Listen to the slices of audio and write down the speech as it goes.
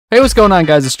Hey, what's going on,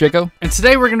 guys? It's Jaco, and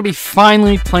today we're going to be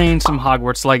finally playing some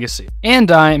Hogwarts Legacy. And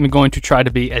I am going to try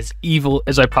to be as evil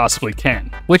as I possibly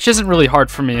can, which isn't really hard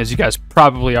for me, as you guys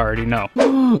probably already know.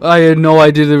 I had no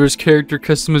idea there was character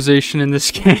customization in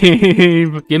this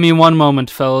game. Give me one moment,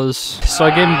 fellas. So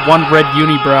I gave him one red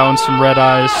unibrow and some red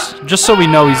eyes, just so we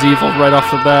know he's evil right off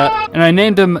the bat. And I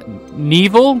named him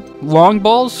Neville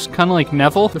Longballs, kind of like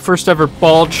Neville. The first ever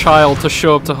bald child to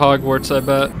show up to Hogwarts, I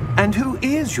bet. And who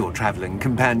is your traveling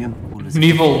companion?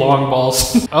 Neville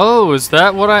Longballs. Oh, is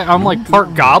that what I'm like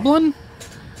part goblin?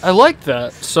 I like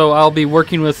that. So I'll be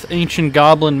working with ancient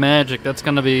goblin magic. That's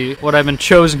gonna be what I've been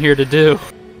chosen here to do.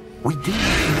 We do.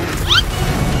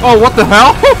 Oh, what the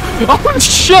hell? Oh,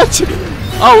 shit!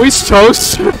 Oh, he's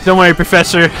toast. Don't worry,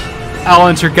 Professor. I'll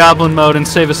enter goblin mode and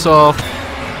save us all.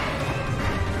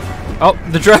 Oh,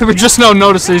 the driver just now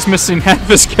noticed that he's missing half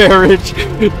his carriage.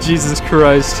 Jesus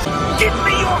Christ. Give me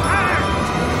your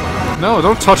hand! No,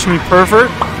 don't touch me, pervert.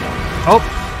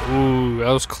 Oh. Ooh,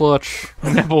 that was clutch.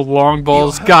 Neville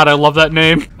Longballs. God, I love that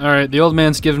name. Alright, the old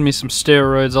man's giving me some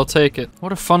steroids. I'll take it.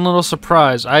 What a fun little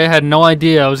surprise. I had no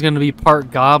idea I was going to be part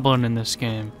goblin in this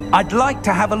game. I'd like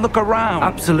to have a look around.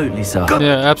 Absolutely, sir.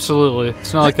 Yeah, absolutely.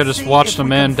 It's not like I just watched a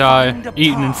man die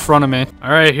eaten in front of me.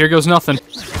 Alright, here goes nothing.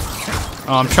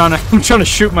 Oh, I'm trying to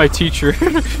shoot my teacher.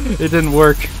 It didn't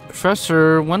work.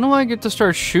 Professor, when do I get to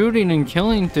start shooting and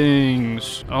killing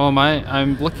things? Oh,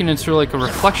 I'm looking into like a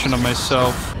reflection of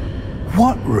myself.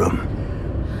 What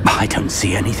room? I don't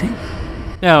see anything.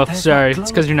 Oh, sorry. It's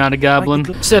because you're not a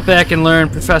goblin. Sit back and learn,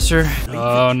 Professor.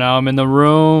 Oh, now I'm in the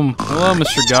room. Hello,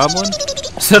 Mr. Goblin.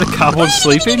 Is that a goblin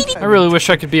sleeping? I really wish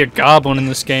I could be a goblin in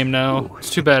this game now. It's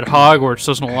too bad Hogwarts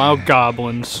doesn't allow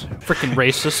goblins. Freaking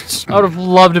racists. I would have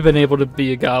loved to have been able to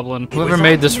be a goblin. Whoever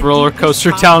made this roller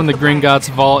coaster down in the Gringotts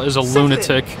Vault is a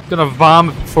lunatic. Gonna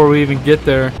vomit before we even get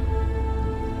there.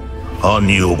 On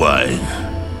your way.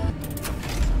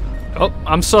 Oh,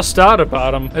 I'm sussed out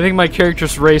about him. I think my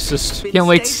character's racist. Can't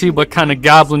wait to see what kind of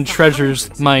goblin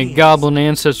treasures my goblin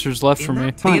ancestors left for me.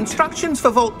 The instructions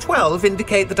for Vault 12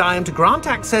 indicate that I am to grant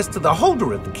access to the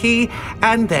holder of the key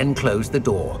and then close the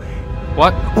door.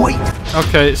 What? Wait.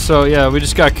 Okay, so yeah, we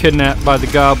just got kidnapped by the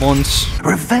goblins.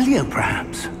 Revelio,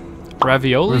 perhaps?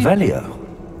 Ravioli?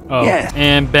 Revelio. Oh, yes.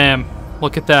 And bam.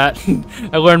 Look at that.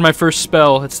 I learned my first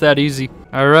spell. It's that easy.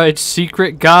 Alright,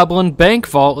 secret goblin bank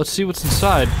vault. Let's see what's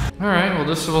inside. Alright, well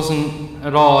this wasn't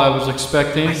at all I was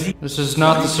expecting. This is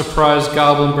not the surprise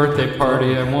goblin birthday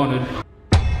party I wanted.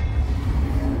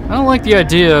 I don't like the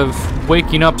idea of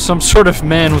waking up some sort of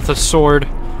man with a sword.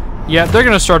 Yeah, they're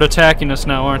gonna start attacking us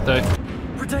now, aren't they?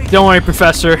 Don't worry,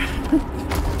 Professor.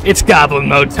 It's goblin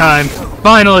mode time.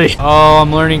 Finally! Oh,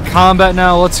 I'm learning combat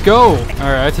now. Let's go! Alright,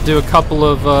 I have to do a couple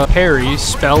of parry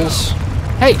spells.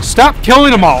 Hey, stop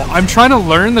killing them all! I'm trying to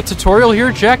learn the tutorial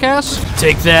here, jackass.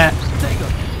 Take that.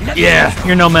 Yeah,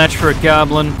 you're no match for a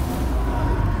goblin.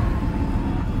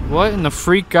 What in the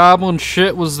freak goblin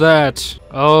shit was that?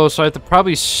 Oh, so I have to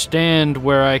probably stand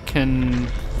where I can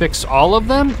fix all of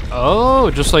them? Oh,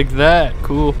 just like that.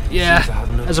 Cool. Yeah,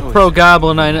 as a pro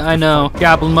goblin, I know.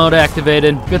 Goblin mode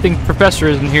activated. Good thing Professor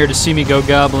isn't here to see me go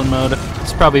goblin mode.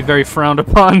 It's probably very frowned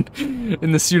upon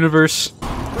in this universe.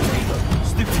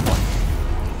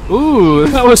 Ooh,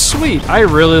 that was sweet. I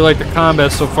really like the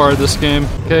combat so far this game.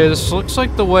 Okay, this looks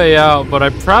like the way out, but I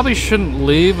probably shouldn't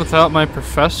leave without my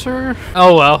professor.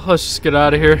 Oh well, let's just get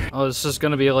out of here. Oh, this is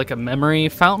gonna be like a memory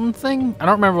fountain thing? I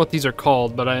don't remember what these are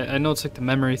called, but I know it's like the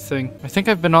memory thing. I think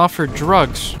I've been offered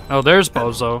drugs. Oh, there's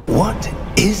Bozo. What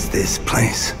is this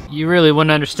place? You really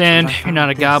wouldn't understand. You're not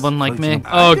a goblin like me.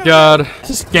 Oh god,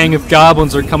 this gang of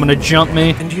goblins are coming to jump me.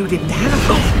 And you didn't have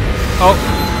them.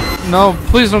 Oh. No,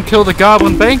 please don't kill the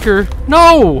goblin banker.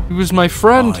 No! He was my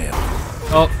friend.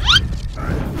 Oh.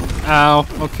 Ow.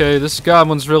 Okay, this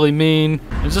goblin's really mean.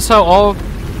 Is this how all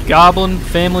goblin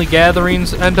family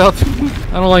gatherings end up?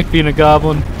 I don't like being a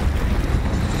goblin.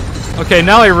 Okay,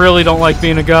 now I really don't like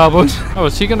being a goblin. Oh,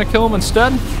 is he gonna kill him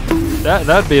instead?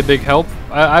 That'd be a big help.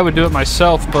 I would do it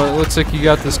myself, but it looks like you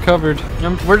got this covered.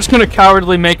 We're just gonna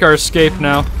cowardly make our escape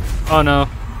now. Oh no.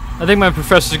 I think my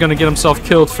professor's gonna get himself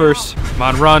killed first. Come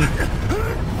on, run.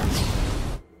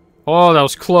 Oh, that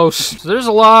was close. So there's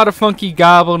a lot of funky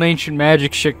goblin ancient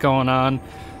magic shit going on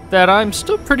that I'm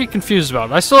still pretty confused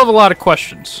about. I still have a lot of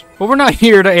questions. But we're not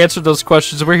here to answer those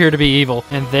questions. We're here to be evil.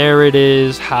 And there it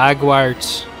is,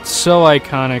 Hogwarts. So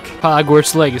iconic.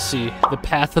 Hogwarts Legacy, the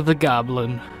Path of the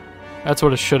Goblin. That's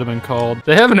what it should have been called.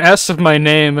 They have an S of my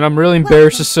name, and I'm really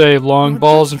embarrassed to say long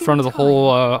balls in front of the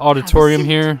whole auditorium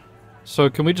here. So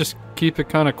can we just keep it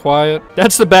kind of quiet?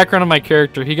 That's the background of my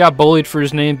character. He got bullied for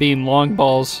his name being Long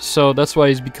Balls, so that's why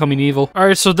he's becoming evil.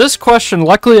 Alright, so this question,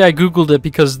 luckily I googled it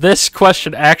because this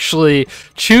question actually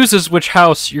chooses which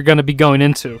house you're going to be going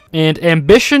into. And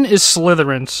ambition is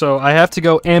Slytherin, so I have to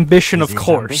go ambition, of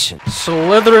course.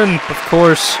 Slytherin, of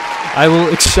course. I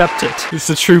will accept it. It's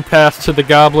the true path to the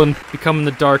goblin, becoming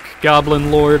the dark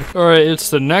goblin lord. Alright, it's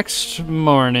the next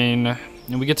morning.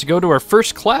 And we get to go to our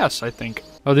first class, I think.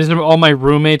 Oh, these are all my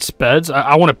roommates' beds?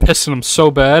 I want to piss in them so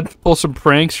bad. Pull some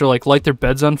pranks or, like, light their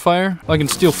beds on fire. Oh, I can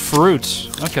steal fruits.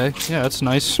 Okay, yeah, that's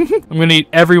nice. I'm gonna eat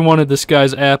every one of this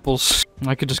guy's apples.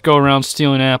 I could just go around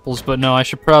stealing apples, but no, I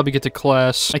should probably get to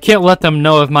class. I can't let them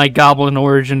know of my goblin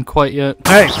origin quite yet.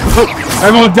 Hey,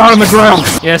 everyone down on the ground!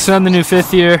 Yeah, so I'm the new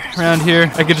 5th year around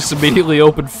here. I could just immediately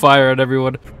open fire at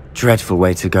everyone. Dreadful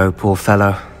way to go, poor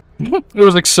fellow. It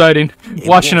was exciting.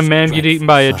 Watching a man get eaten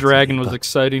by a dragon was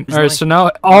exciting. Alright, so now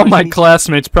all my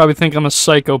classmates probably think I'm a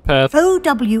psychopath.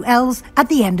 OWLs at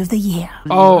the end of the year.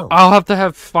 Oh, I'll have to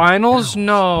have finals?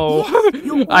 No.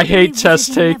 I hate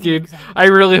test taking. I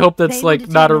really hope that's like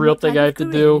not a real thing I have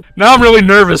to do. Now I'm really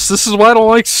nervous. This is why I don't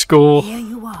like school.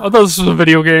 I thought this was a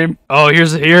video game. Oh, here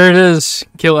it is.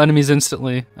 Kill enemies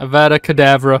instantly. Avada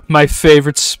kedavra, my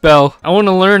favorite spell. I want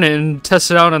to learn it and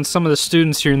test it out on some of the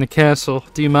students here in the castle.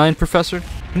 Do you mind, Professor?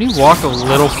 Can you walk a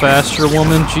little faster,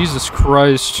 woman? Jesus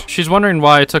Christ. She's wondering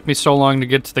why it took me so long to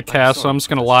get to the castle. I'm just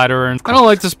gonna lie to her. And I don't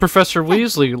like this Professor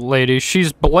Weasley lady.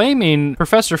 She's blaming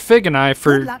Professor Fig and I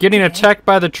for getting attacked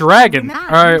by the dragon.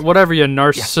 Alright, whatever, you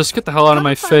narcissist. Get the hell out of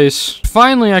my face.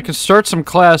 Finally, I can start some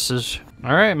classes.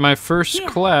 Alright, my first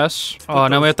class. Oh,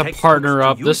 now we have to partner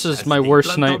up. This is my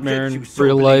worst nightmare in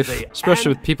real life, especially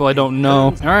with people I don't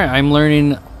know. Alright, I'm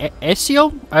learning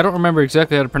Ezio? I don't remember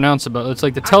exactly how to pronounce it, but it's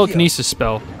like the telekinesis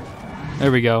spell.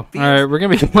 There we go. Alright, we're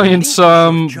gonna be playing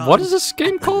some... What is this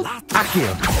game called?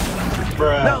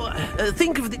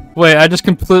 Wait, I just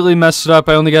completely messed it up.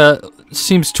 I only got,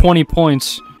 seems 20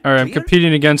 points. Alright, I'm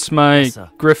competing against my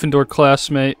Gryffindor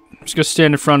classmate. I'm just gonna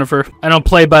stand in front of her. I don't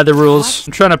play by the rules.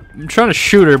 I'm trying to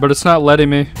shoot her, but it's not letting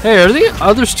me. Hey, are the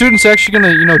other students actually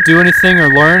gonna, you know, do anything or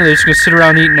learn? Or are they just gonna sit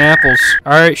around eating apples?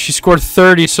 Alright, she scored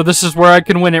 30, so this is where I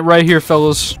can win it right here,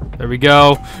 fellas. There we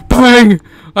go. Bang!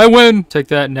 I win! Take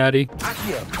that, Natty.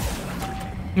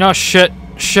 No, shit.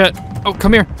 Shit. Oh,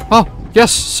 come here. Oh,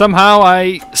 yes, somehow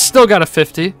I still got a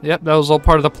 50. Yep, that was all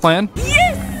part of the plan.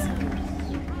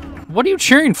 What are you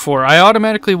cheering for? I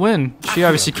automatically win. She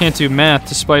obviously can't do math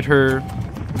despite her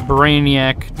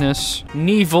brainiacness.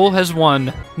 Neville has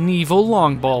won. Neville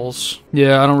Longballs.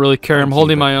 Yeah, I don't really care. I'm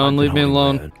holding my own. Leave me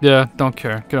alone. Yeah, don't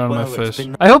care. Get out of my face.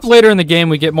 I hope later in the game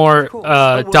we get more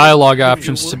dialogue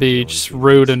options to be just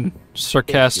rude and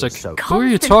sarcastic. Who are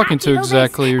you talking to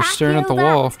exactly? You're staring at the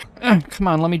wall. Come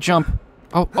on, let me jump.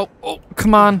 Oh,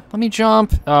 come on. Let me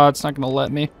jump. It's not gonna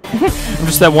let me. I'm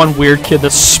just that one weird kid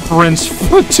that sprints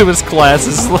to his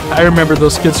classes. I remember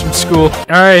those kids from school.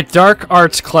 Alright, dark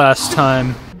arts class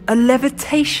time. A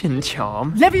levitation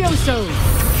charm? Levioso!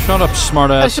 Shut up,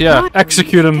 smartass. Yeah,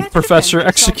 execute him, Professor.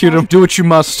 Execute him. Do what you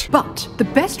must. But the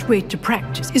best way to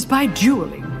practice is by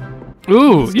dueling.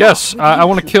 Ooh, yes. I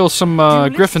want to kill some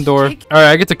Gryffindor. Alright,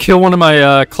 I get to kill one of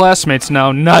my classmates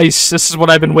now. Nice. This is what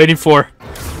I've been waiting for.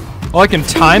 Oh, I can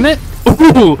time it?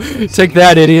 Ooh, take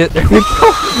that, idiot. There we go.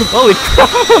 Holy crap,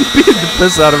 I'm beating the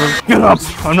piss out of him. Get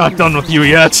up, I'm not done with you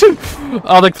yet.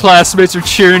 All the classmates are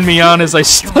cheering me on as I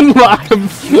stun lock him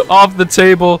off the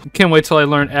table. Can't wait till I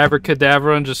learn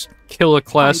abracadabra and just kill a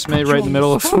classmate right in the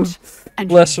middle of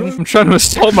lesson. I'm trying to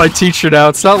install my teacher now,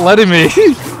 it's not letting me.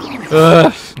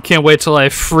 Can't wait till I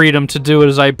have freedom to do it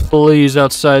as I please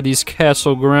outside these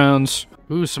castle grounds.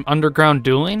 Ooh, some underground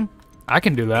dueling? I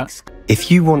can do that.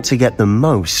 If you want to get the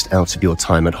most out of your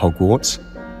time at Hogwarts,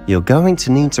 you're going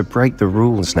to need to break the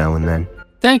rules now and then.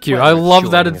 Thank you. I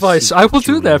love that advice. I will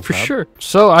do that for sure.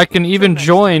 So I can even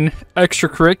join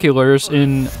extracurriculars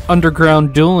in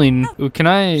underground dueling. Ooh, can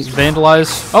I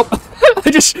vandalize? Oh,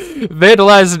 I just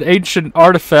vandalized an ancient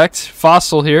artifact,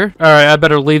 fossil here. All right, I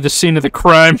better leave the scene of the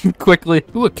crime quickly.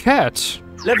 Ooh, a cat.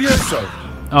 Levioso.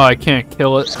 Oh, I can't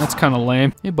kill it. That's kind of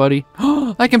lame. Hey, buddy.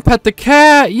 I can pet the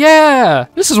cat! Yeah!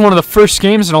 This is one of the first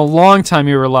games in a long time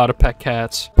you were allowed to pet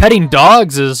cats. Petting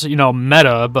dogs is, you know,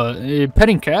 meta, but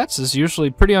petting cats is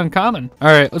usually pretty uncommon.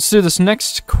 Alright, let's do this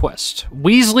next quest.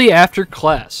 Weasley after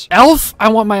class. Elf? I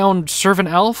want my own servant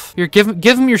elf. Here, give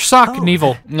him your sock,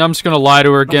 Neville. I'm just gonna lie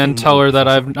to her again, tell her that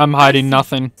I'm hiding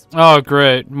nothing. Oh,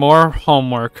 great. More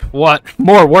homework. What?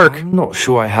 More work? I'm not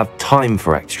sure I have time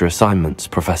for extra assignments,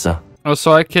 Professor. Oh,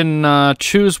 so I can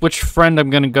choose which friend I'm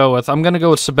gonna go with. I'm gonna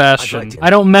go with Sebastian. I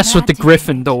don't mess with the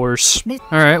Gryffindors.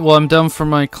 Alright, well, I'm done for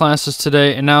my classes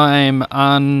today, and now I'm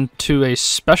on to a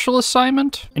special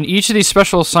assignment. And each of these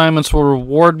special assignments will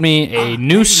reward me a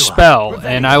new spell,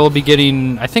 and I will be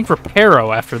getting, I think,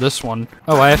 Reparo after this one.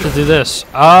 Oh, I have to do this.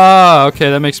 Ah,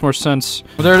 okay, that makes more sense.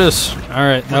 Well, there it is.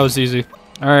 Alright, that was easy.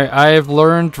 Alright, I have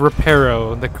learned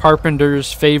Reparo, the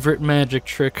carpenter's favorite magic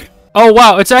trick. Oh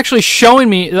wow, it's actually showing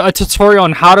me a tutorial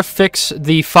on how to fix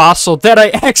the fossil that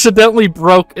I accidentally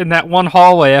broke in that one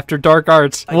hallway after Dark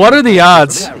Arts. What are the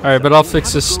odds? Alright, but I'll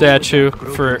fix this statue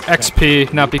for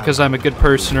XP, not because I'm a good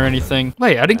person or anything.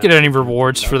 Wait, I didn't get any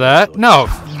rewards for that. No.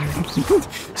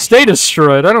 Stay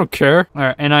destroyed, I don't care.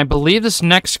 Alright, and I believe this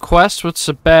next quest with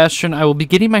Sebastian, I will be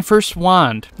getting my first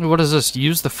wand. What is this?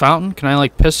 Use the fountain? Can I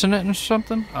like piss in it or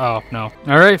something? Oh, no.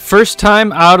 Alright, first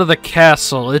time out of the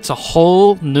castle. It's a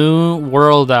whole new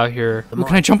world out here. Ooh,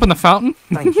 can I jump in the fountain?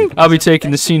 I'll be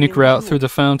taking the scenic route through the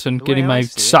fountain, getting my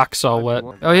socks all wet.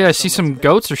 Oh yeah, I see some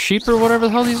goats or sheep or whatever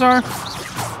the hell these are.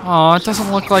 Aw, it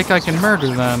doesn't look like I can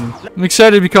murder them. I'm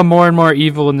excited to become more and more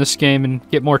evil in this game and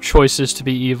get more choices to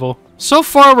be evil. So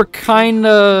far, we're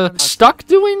kinda stuck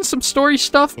doing some story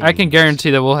stuff. I can guarantee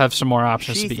that we'll have some more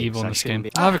options to be evil in this game.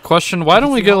 I have a question. Why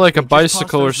don't we get like a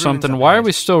bicycle or something? Why are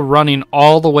we still running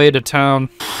all the way to town?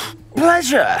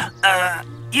 Pleasure.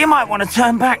 You might want to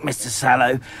turn back, Mr.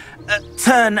 Sallow.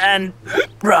 Turn and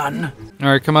run.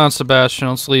 Alright, come on, Sebastian.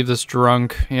 Let's leave this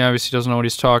drunk. He obviously doesn't know what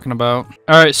he's talking about.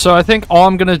 Alright, so I think all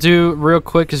I'm gonna do real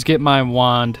quick is get my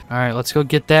wand. Alright, let's go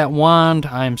get that wand.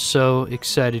 I'm so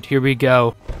excited. Here we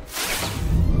go.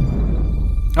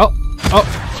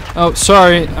 Oh,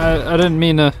 sorry. I didn't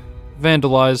mean to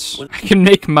vandalize. I can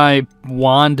make my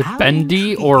wand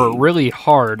bendy or really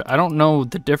hard. I don't know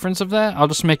the difference of that. I'll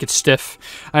just make it stiff.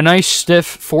 A nice stiff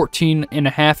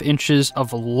 14.5 inches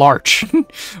of larch.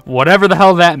 Whatever the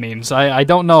hell that means. I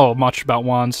don't know much about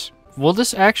wands. Will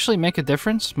this actually make a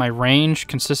difference? My range,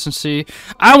 consistency.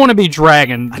 I want to be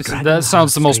dragon. That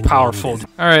sounds the most powerful.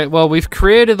 Alright, well, we've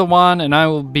created the wand, and I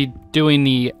will be doing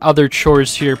the other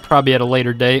chores here probably at a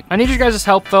later date. I need you guys'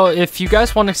 help, though. If you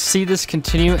guys want to see this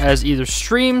continue as either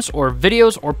streams or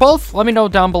videos or both, let me know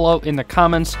down below in the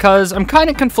comments, because I'm kind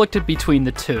of conflicted between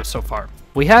the two so far.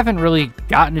 We haven't really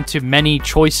gotten into many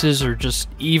choices or just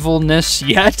evilness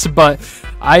yet, but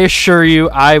I assure you,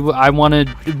 I want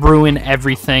to ruin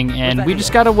everything, and we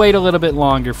just gotta wait a little bit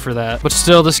longer for that. But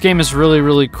still, this game is really,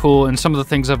 really cool, and some of the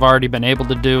things I've already been able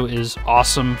to do is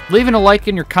awesome. Leaving a like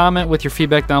and your comment with your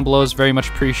feedback down below is very much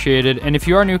appreciated, and if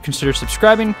you are new, consider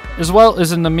subscribing, as well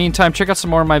as in the meantime, check out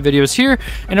some more of my videos here,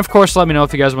 and of course, let me know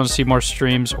if you guys want to see more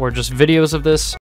streams or just videos of this.